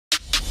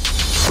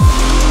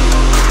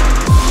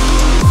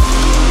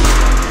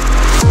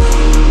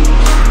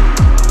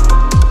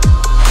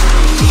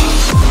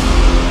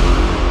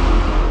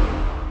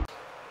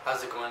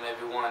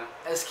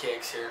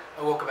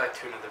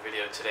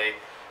today.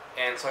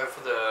 And sorry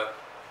for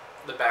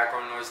the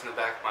background noise in the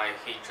back. My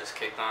heat just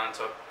kicked on,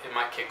 so it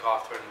might kick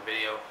off during the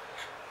video.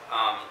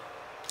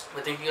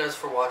 But thank you guys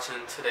for watching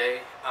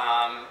today.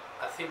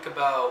 I think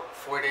about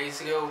 3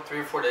 or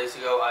 4 days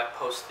ago, I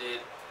posted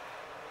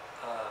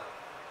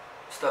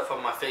stuff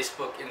on my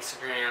Facebook,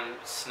 Instagram,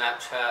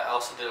 Snapchat. I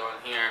also did it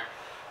on here.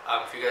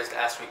 For you guys to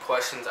ask me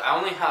questions. I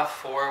only have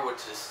 4,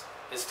 which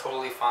is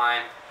totally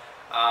fine.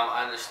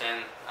 I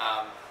understand.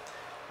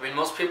 I mean,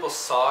 most people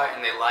saw it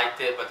and they liked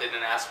it, but they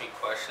didn't ask me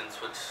questions,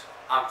 which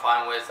I'm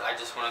fine with. I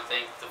just want to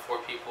thank the 4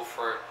 people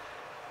for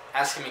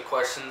asking me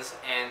questions,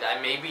 and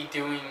I may be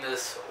doing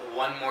this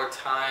one more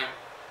time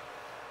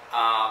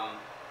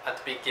at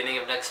the beginning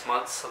of next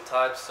month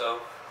sometime, so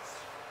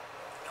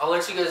I'll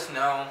let you guys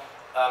know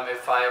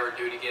if I ever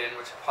do it again,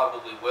 which I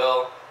probably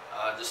will.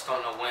 Just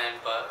don't know when,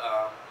 but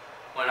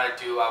when I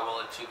do, I will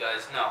let you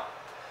guys know.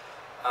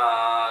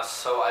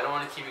 So I don't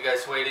want to keep you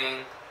guys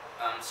waiting.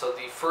 So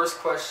the first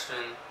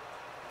question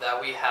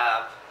that we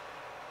have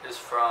is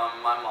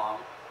from my mom.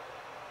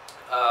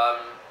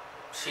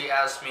 She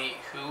asked me,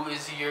 who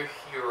is your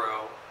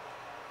hero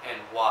and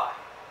why?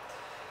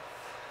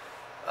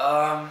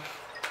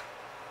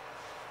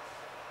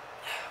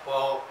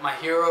 Well, my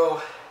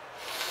hero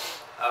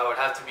would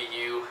have to be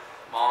you,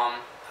 Mom,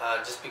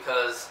 just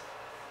because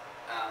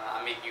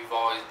I mean, you've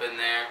always been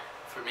there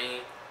for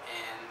me,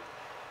 and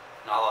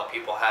not a lot of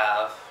people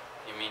have.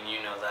 I mean,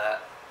 you know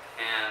that.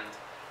 And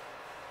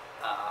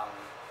I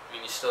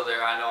mean, you're still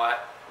there. I know I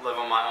live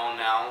on my own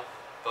now,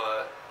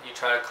 but you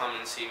try to come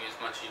and see me as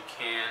much as you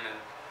can, and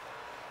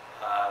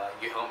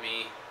you help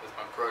me with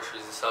my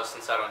groceries and stuff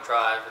since I don't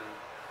drive. And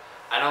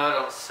I know I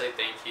don't say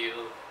thank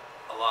you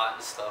a lot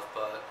and stuff,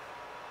 but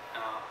you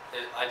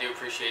know, I do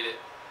appreciate it.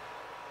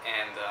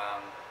 And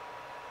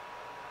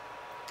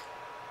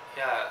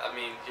yeah, I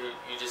mean,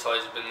 you just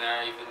always been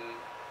there, even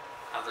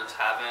others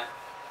haven't.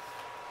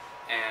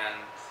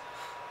 And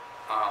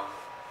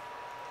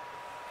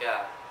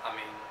yeah, I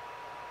mean,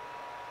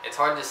 it's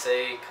hard to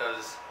say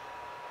because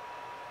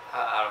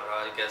I don't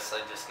know, I guess I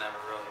just never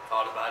really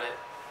thought about it.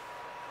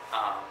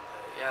 But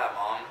yeah,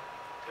 Mom,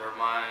 you're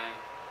my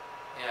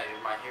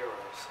hero,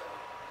 so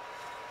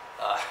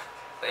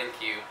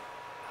thank you.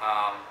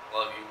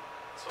 Love you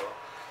as well.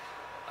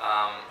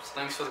 So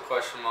thanks for the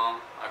question,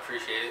 Mom. I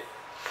appreciate it.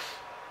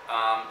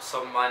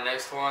 So my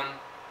next one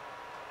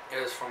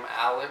is from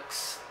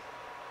Alex.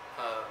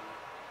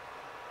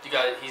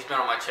 He's been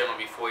on my channel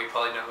before. You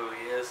probably know who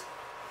he is.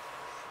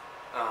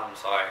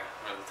 Sorry,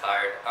 I'm really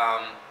tired.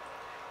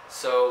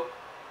 So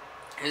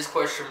his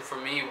question for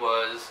me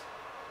was,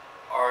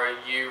 are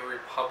you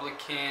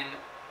Republican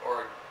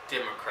or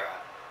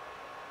Democrat?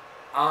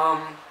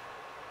 I'm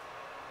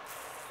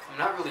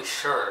not really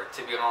sure,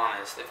 to be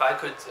honest. If I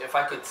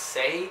could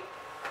say,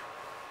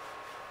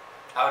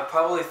 I would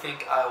probably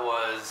think I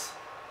was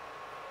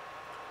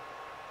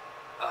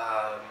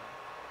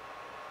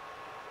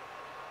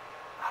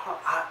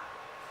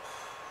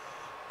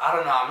I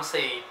don't know, I'm gonna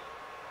say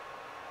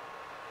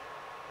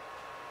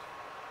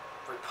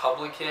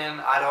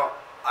Republican.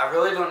 I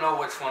really don't know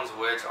which one's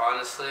which,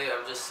 honestly.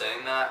 I'm just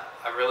saying that.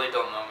 I really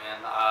don't know,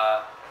 man.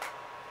 I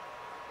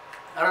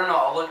don't know.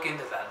 I'll look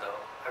into that, though.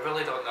 I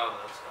really don't know,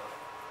 though.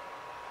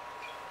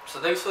 So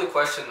thanks for the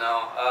question,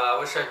 though. I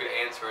wish I could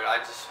answer it. I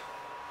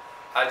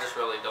just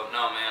really don't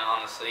know, man,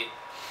 honestly.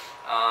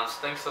 So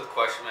thanks for the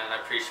question, man. I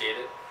appreciate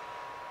it.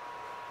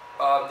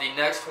 The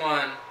next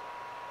one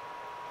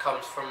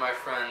comes from my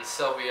friend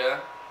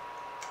Sylvia.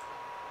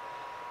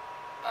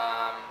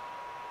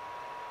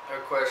 Her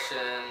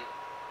question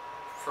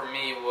for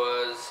me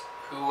was,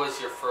 who was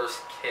your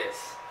first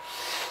kiss?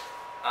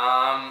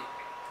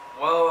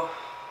 Well,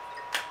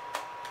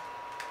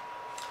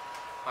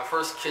 my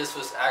first kiss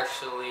was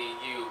actually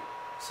you,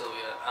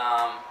 Sylvia.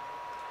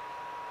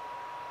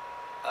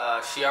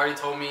 She already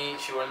told me,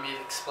 she wanted me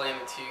to explain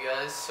it to you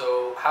guys.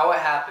 So how it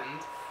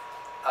happened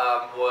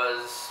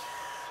was,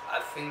 I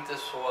think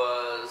this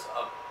was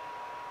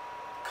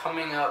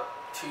coming up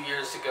 2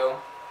 years ago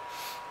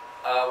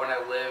when I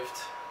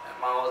lived at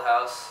my old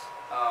house.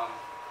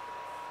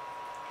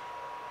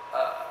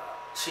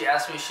 She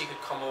asked me if she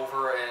could come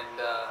over and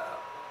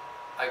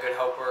I could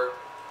help her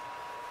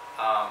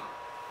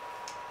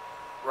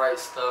write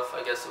stuff.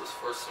 I guess it was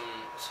for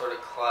some sort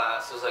of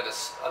class. It was like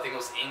I think it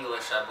was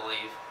English, I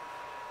believe.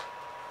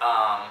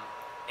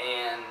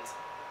 And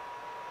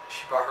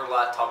she brought her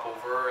laptop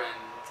over,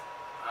 and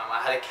I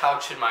had a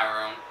couch in my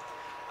room.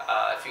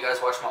 If you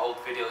guys watch my old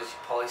videos, you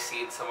probably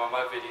see some of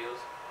my videos.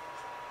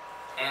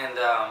 And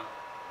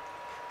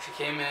she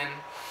came in,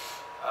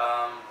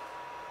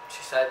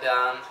 she sat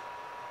down,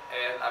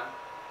 and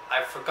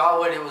I forgot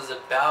what it was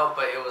about,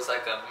 but it was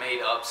like a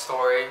made-up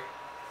story.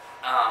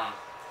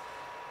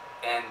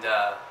 And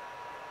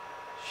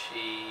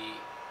she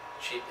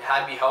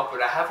had me help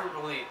her. I haven't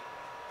really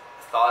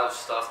thought of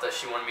stuff that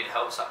she wanted me to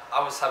help, so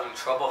I was having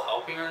trouble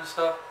helping her and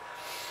stuff.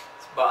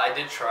 But I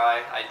did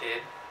try. I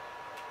did.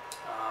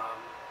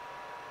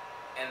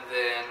 And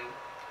then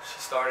she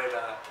started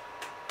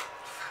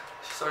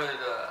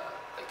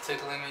like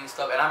tickling me and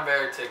stuff, and I'm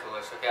very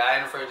ticklish. Okay, I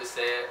ain't afraid to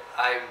say it.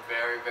 I am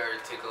very, very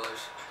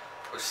ticklish,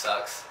 which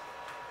sucks.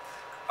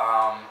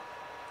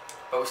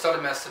 But we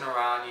started messing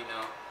around, you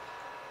know,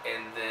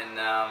 and then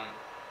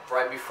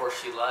right before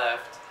she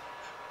left,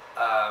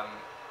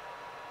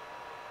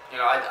 you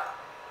know, I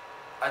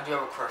do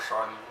have a crush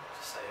on you,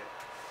 to say it.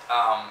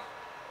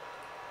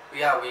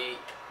 Yeah, we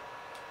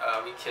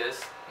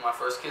kissed, my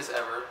first kiss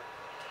ever,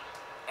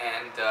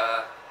 and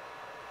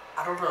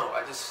I don't know,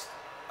 I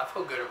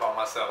feel good about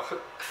myself.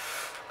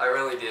 I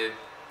really did.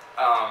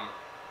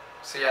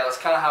 So yeah, that's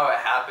kind of how it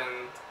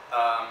happened.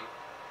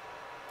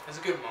 It was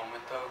a good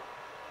moment though.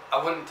 I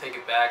wouldn't take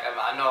it back.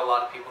 I know a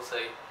lot of people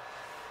say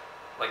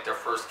like their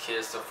first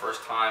kiss, their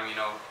first time, you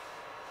know,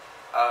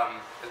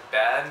 is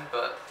bad,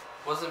 but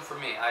it wasn't for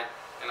me.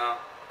 You know,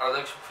 our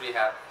legs were pretty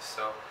happy.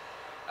 So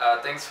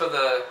thanks for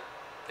the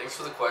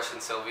question,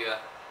 Sylvia.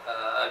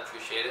 I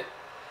appreciate it.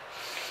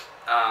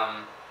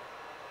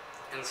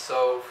 And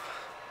so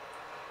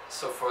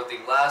for the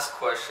last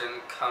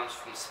question comes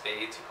from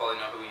Spades. You probably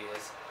know who he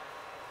is.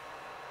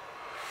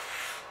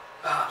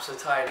 Oh, I'm so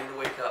tired. I need to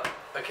wake up.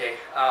 Okay.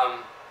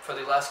 For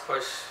the last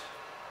question,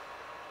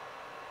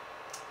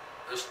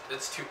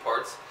 it's 2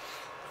 parts.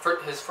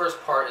 His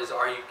first part is,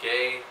 are you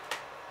gay?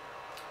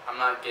 I'm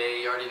not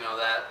gay. You already know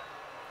that.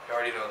 You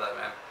already know that,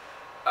 man.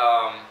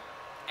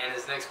 And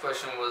his next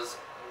question was,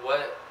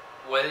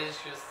 what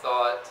is your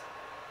thought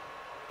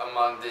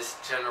among this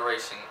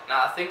generation?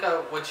 Now, I think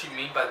what you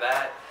mean by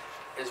that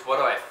is, what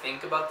do I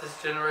think about this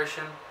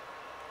generation?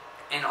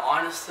 And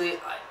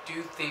honestly, I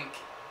do think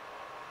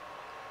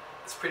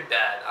it's pretty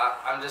bad.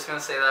 I'm just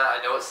gonna say that. I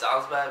know it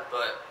sounds bad,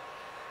 but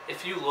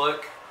if you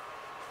look,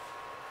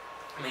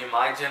 I mean,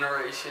 my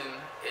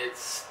generation,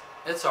 it's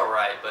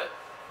alright, but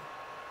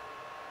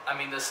I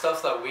mean, the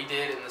stuff that we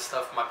did and the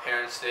stuff my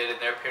parents did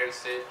and their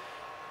parents did,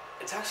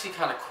 it's actually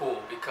kind of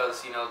cool,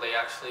 because, you know, they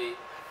actually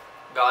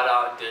got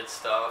out and did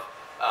stuff.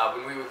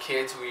 When we were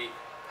kids, we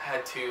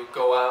had to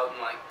go out and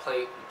like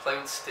play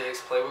with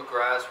sticks, play with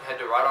grass. We had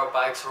to ride our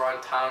bikes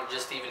around town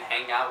just to even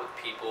hang out with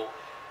people.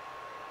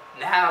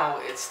 Now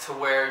it's to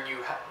where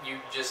you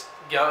just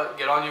get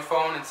on your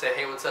phone and say,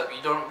 hey, what's up? You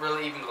don't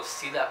really even go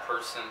see that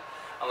person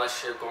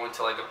unless you're going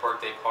to like a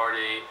birthday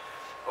party,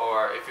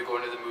 or if you're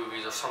going to the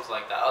movies or something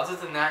like that. Other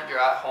than that, you're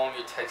at home,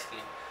 you're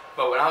texting.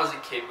 But when I was a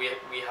kid,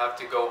 we have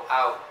to go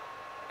out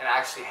and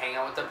actually hang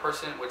out with that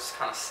person, which is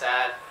kind of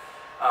sad,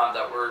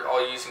 that we're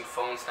all using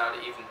phones now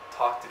to even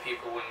talk to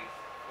people when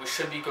we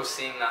should be go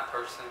seeing that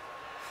person.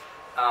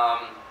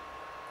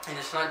 And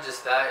it's not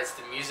just that, it's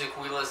the music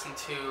we listen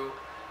to,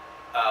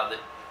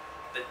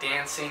 the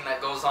dancing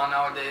that goes on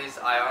nowadays.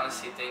 I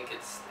honestly think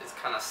it's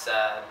kind of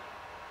sad.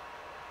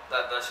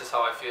 That's just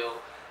how I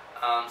feel.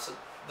 So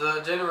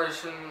the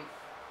generation,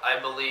 I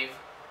believe,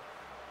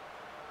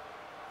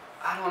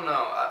 I don't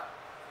know.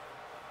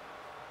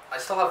 I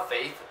still have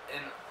faith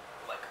in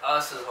like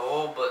us as a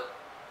whole, but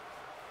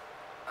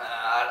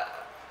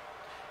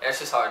it's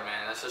just hard,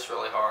 man. It's just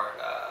really hard,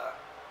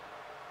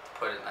 to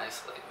put it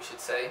nicely, we should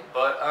say.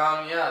 But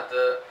yeah,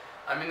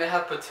 I mean, they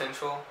have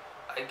potential,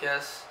 I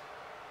guess.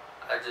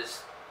 I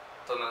just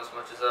don't know as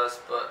much as us,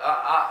 but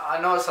I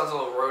know it sounds a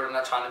little rude. I'm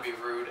not trying to be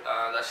rude.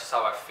 That's just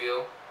how I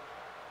feel.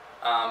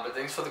 But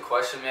thanks for the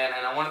question, man,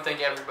 and I want to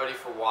thank everybody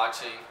for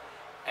watching.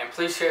 And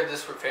please share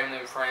this with family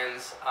and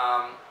friends.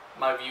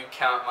 My view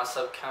count, my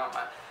sub count,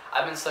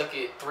 I've been stuck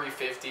at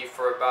 350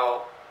 for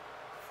about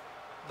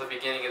the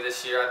beginning of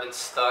this year. I've been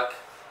stuck.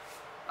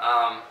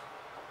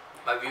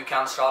 My view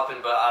count's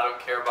dropping, but I don't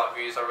care about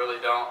views. I really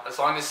don't. As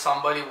long as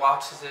somebody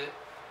watches it,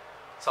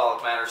 that's all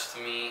that matters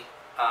to me.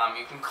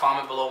 You can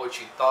comment below what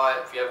you thought.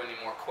 If you have any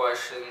more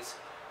questions,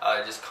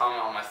 just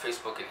comment on my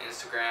Facebook and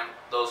Instagram.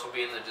 Those will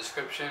be in the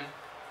description.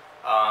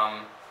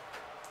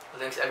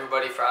 Thanks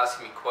everybody for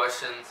asking me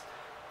questions.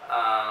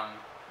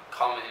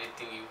 Comment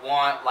anything you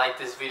want. Like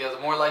this video.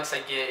 The more likes I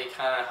get, it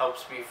kind of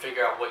helps me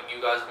figure out what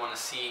you guys want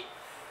to see.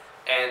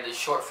 And the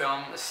short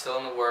film is still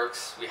in the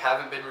works. We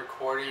haven't been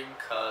recording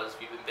because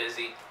we've been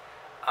busy.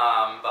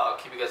 But I'll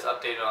keep you guys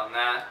updated on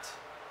that.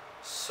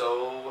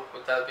 So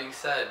with that being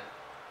said,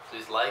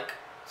 please like,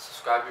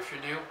 subscribe if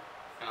you're new,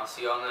 and I'll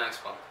see you on the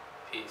next one.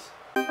 Peace.